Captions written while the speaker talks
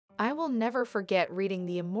I will never forget reading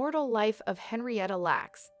The Immortal Life of Henrietta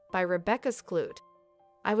Lacks by Rebecca Skloot.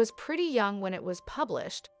 I was pretty young when it was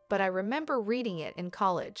published, but I remember reading it in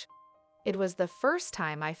college. It was the first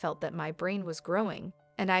time I felt that my brain was growing,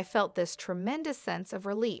 and I felt this tremendous sense of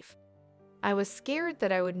relief. I was scared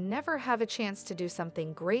that I would never have a chance to do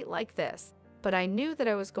something great like this, but I knew that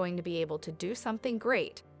I was going to be able to do something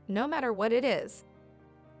great, no matter what it is.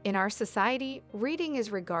 In our society, reading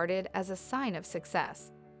is regarded as a sign of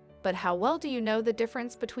success. But how well do you know the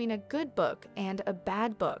difference between a good book and a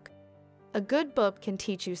bad book? A good book can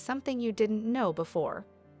teach you something you didn't know before.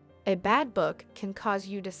 A bad book can cause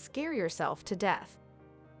you to scare yourself to death.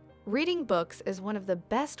 Reading books is one of the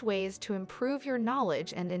best ways to improve your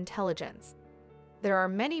knowledge and intelligence. There are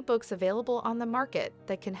many books available on the market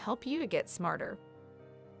that can help you to get smarter.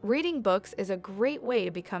 Reading books is a great way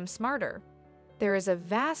to become smarter. There is a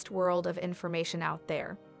vast world of information out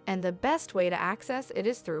there, and the best way to access it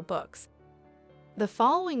is through books. The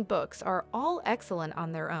following books are all excellent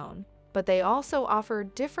on their own, but they also offer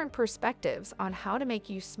different perspectives on how to make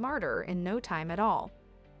you smarter in no time at all.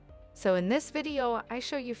 So in this video, I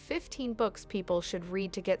show you 15 books people should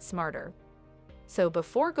read to get smarter. So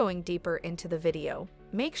before going deeper into the video,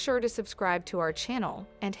 make sure to subscribe to our channel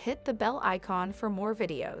and hit the bell icon for more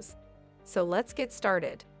videos. So let's get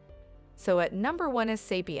started. So at number 1 is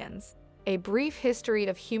Sapiens, A Brief History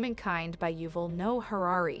of Humankind by Yuval Noah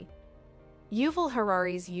Harari. Yuval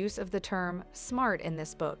Harari's use of the term smart in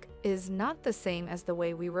this book is not the same as the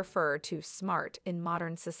way we refer to smart in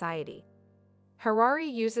modern society. Harari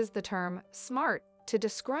uses the term smart to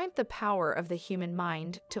describe the power of the human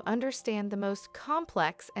mind to understand the most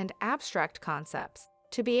complex and abstract concepts,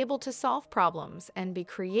 to be able to solve problems and be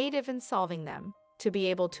creative in solving them, to be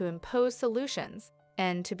able to impose solutions,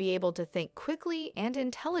 and to be able to think quickly and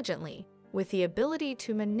intelligently, with the ability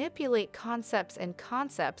to manipulate concepts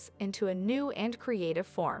into a new and creative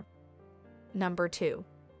form. Number 2.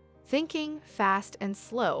 Thinking Fast and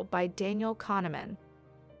Slow by Daniel Kahneman.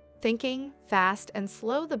 Thinking Fast and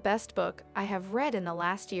Slow. The best book I have read in the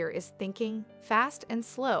last year is Thinking Fast and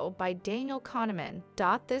Slow by Daniel Kahneman.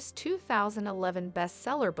 This 2011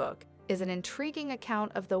 bestseller book is an intriguing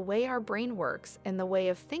account of the way our brain works in the way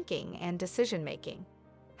of thinking and decision-making.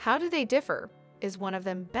 How do they differ? Is one of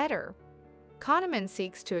them better? Kahneman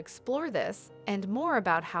seeks to explore this and more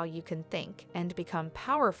about how you can think and become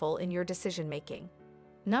powerful in your decision-making.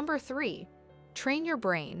 Number 3. Train Your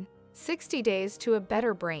Brain, 60 Days to a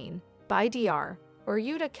Better Brain by Dr.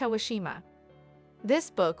 Ryuta Kawashima. This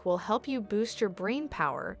book will help you boost your brain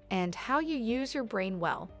power and how you use your brain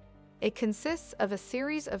well. It consists of a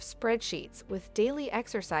series of spreadsheets with daily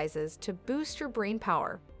exercises to boost your brain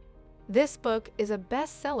power. This book is a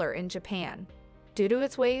bestseller in Japan due to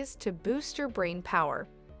its ways to boost your brain power.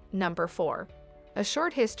 Number 4. A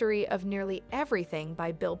Short History of Nearly Everything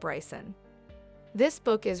by Bill Bryson. This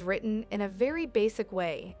book is written in a very basic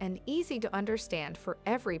way and easy to understand for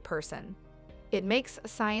every person. It makes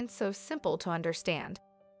science so simple to understand.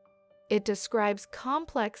 It describes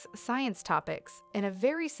complex science topics in a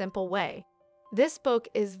very simple way. This book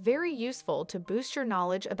is very useful to boost your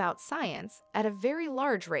knowledge about science at a very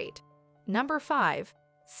large rate. Number 5.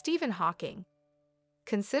 Stephen Hawking.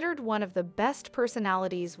 Considered one of the best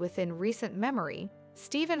personalities within recent memory,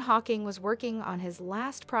 Stephen Hawking was working on his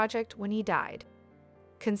last project when he died.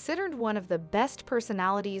 Considered one of the best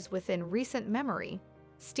personalities within recent memory,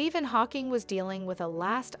 Stephen Hawking was dealing with a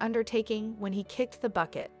last undertaking when he kicked the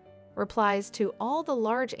bucket. Replies to all the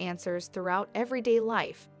large answers throughout everyday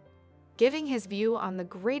life, giving his view on the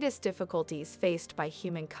greatest difficulties faced by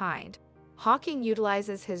humankind. Hawking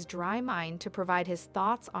utilizes his dry mind to provide his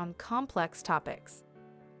thoughts on complex topics.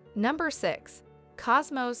 Number 6.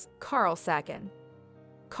 Cosmos, Carl Sagan.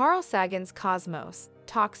 Carl Sagan's Cosmos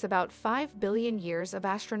talks about 5 billion years of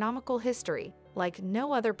astronomical history like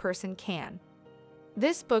no other person can.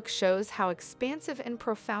 This book shows how expansive and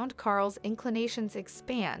profound Carl's inclinations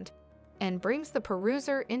expand and brings the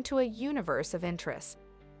peruser into a universe of interest.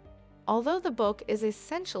 Although the book is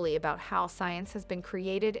essentially about how science has been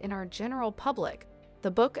created in our general public,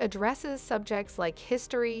 the book addresses subjects like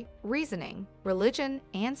history, reasoning, religion,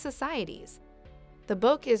 and societies. The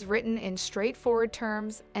book is written in straightforward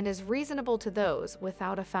terms and is reasonable to those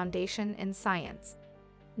without a foundation in science.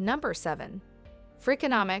 Number 7.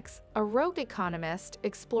 Freakonomics, A Rogue Economist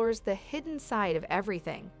Explores the Hidden Side of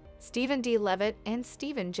Everything, Stephen D. Levitt and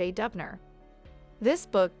Stephen J. Dubner. This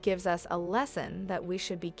book gives us a lesson that we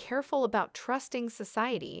should be careful about trusting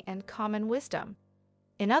society and common wisdom.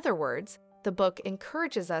 In other words, the book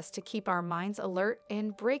encourages us to keep our minds alert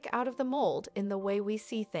and break out of the mold in the way we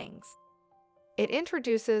see things. It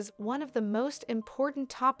introduces one of the most important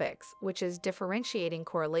topics, which is differentiating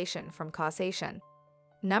correlation from causation.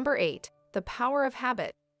 Number 8. The Power of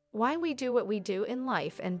Habit: Why We Do What We Do in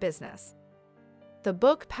Life and Business. The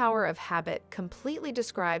book Power of Habit completely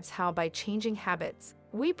describes how by changing habits,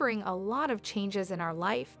 we bring a lot of changes in our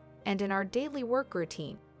life and in our daily work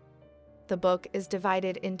routine. The book is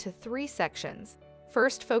divided into 3 sections,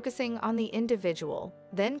 first focusing on the individual,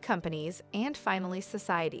 then companies, and finally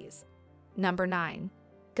societies. Number 9.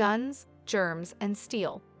 Guns, Germs, and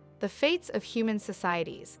Steel: The Fates of Human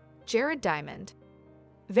Societies. Jared Diamond.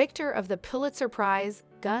 Victor of the Pulitzer Prize,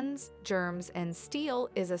 Guns, Germs, and Steel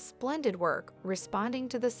is a splendid work responding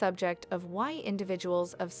to the subject of why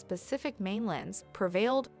individuals of specific mainlands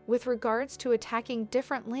prevailed with regards to attacking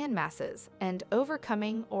different land masses and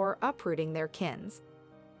overcoming or uprooting their kins.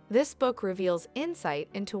 This book reveals insight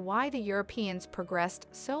into why the Europeans progressed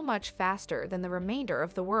so much faster than the remainder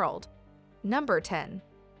of the world. Number 10.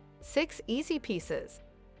 6 Easy Pieces: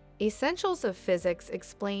 Essentials of Physics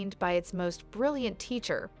Explained by its Most Brilliant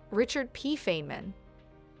Teacher, Richard P. Feynman.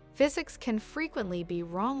 Physics can frequently be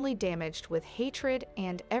wrongly damaged with hatred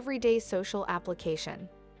and everyday social application.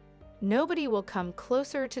 Nobody will come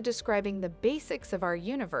closer to describing the basics of our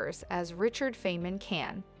universe as Richard Feynman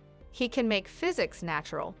can. He can make physics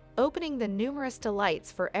natural, opening the numerous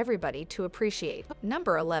delights for everybody to appreciate.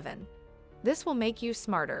 Number 11. This Will Make You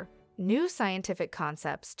Smarter: New Scientific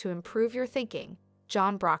Concepts to Improve Your Thinking.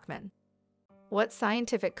 John Brockman. What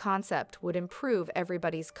scientific concept would improve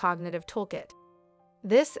everybody's cognitive toolkit?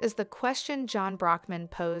 This is the question John Brockman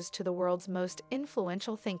posed to the world's most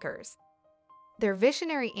influential thinkers. Their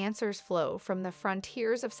visionary answers flow from the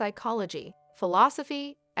frontiers of psychology,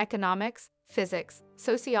 philosophy, economics, physics,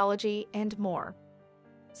 sociology, and more.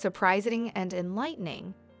 Surprising and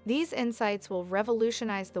enlightening, these insights will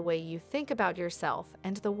revolutionize the way you think about yourself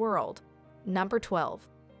and the world. Number 12.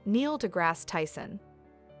 Neil deGrasse Tyson.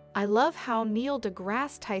 I love how Neil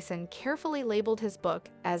deGrasse Tyson carefully labeled his book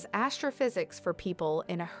as Astrophysics for People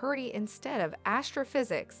in a Hurry instead of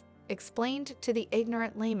Astrophysics Explained to the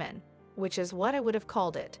Ignorant Layman, which is what I would have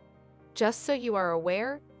called it. Just so you are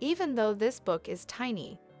aware, even though this book is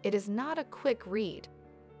tiny, it is not a quick read.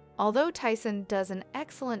 Although Tyson does an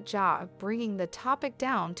excellent job bringing the topic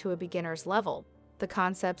down to a beginner's level, the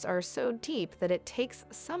concepts are so deep that it takes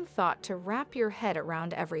some thought to wrap your head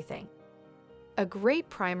around everything. A great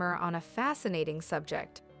primer on a fascinating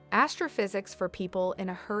subject, Astrophysics for People in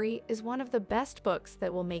a Hurry is one of the best books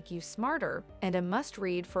that will make you smarter and a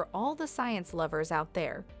must-read for all the science lovers out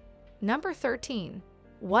there. Number 13.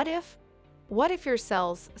 What if? What if your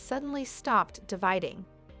cells suddenly stopped dividing?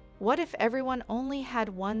 What if everyone only had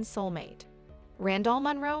one soulmate? Randall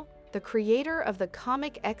Munroe, the creator of the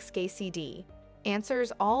comic XKCD,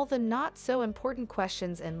 answers all the not-so-important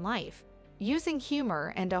questions in life, using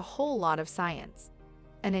humor and a whole lot of science.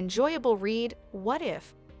 An enjoyable read, What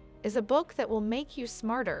If? Is a book that will make you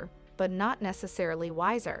smarter, but not necessarily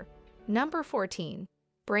wiser. Number 14.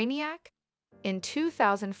 Brainiac? In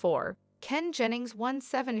 2004, Ken Jennings won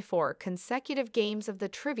 74 consecutive games of the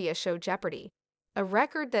trivia show Jeopardy! A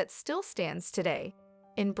record that still stands today.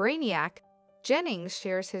 In Brainiac, Jennings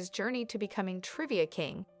shares his journey to becoming Trivia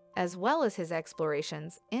King, as well as his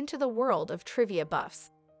explorations into the world of trivia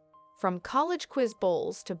buffs. From college quiz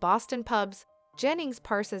bowls to Boston pubs, Jennings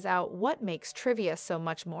parses out what makes trivia so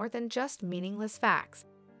much more than just meaningless facts.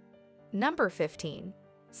 Number 15.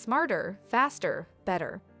 Smarter, Faster,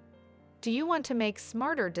 Better. Do you want to make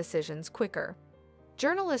smarter decisions quicker?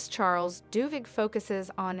 Journalist Charles Duhigg focuses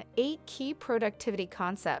on 8 key productivity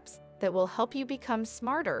concepts that will help you become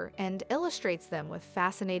smarter and illustrates them with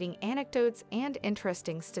fascinating anecdotes and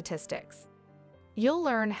interesting statistics. You'll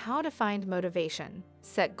learn how to find motivation,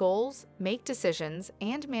 set goals, make decisions,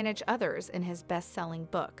 and manage others in his best-selling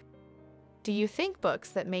book. Do you think books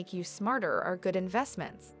that make you smarter are good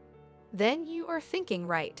investments? Then you are thinking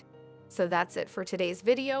right. So that's it for today's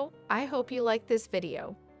video. I hope you like this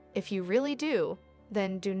video. If you really do,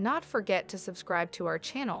 then do not forget to subscribe to our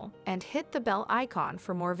channel and hit the bell icon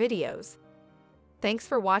for more videos. Thanks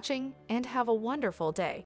for watching and have a wonderful day.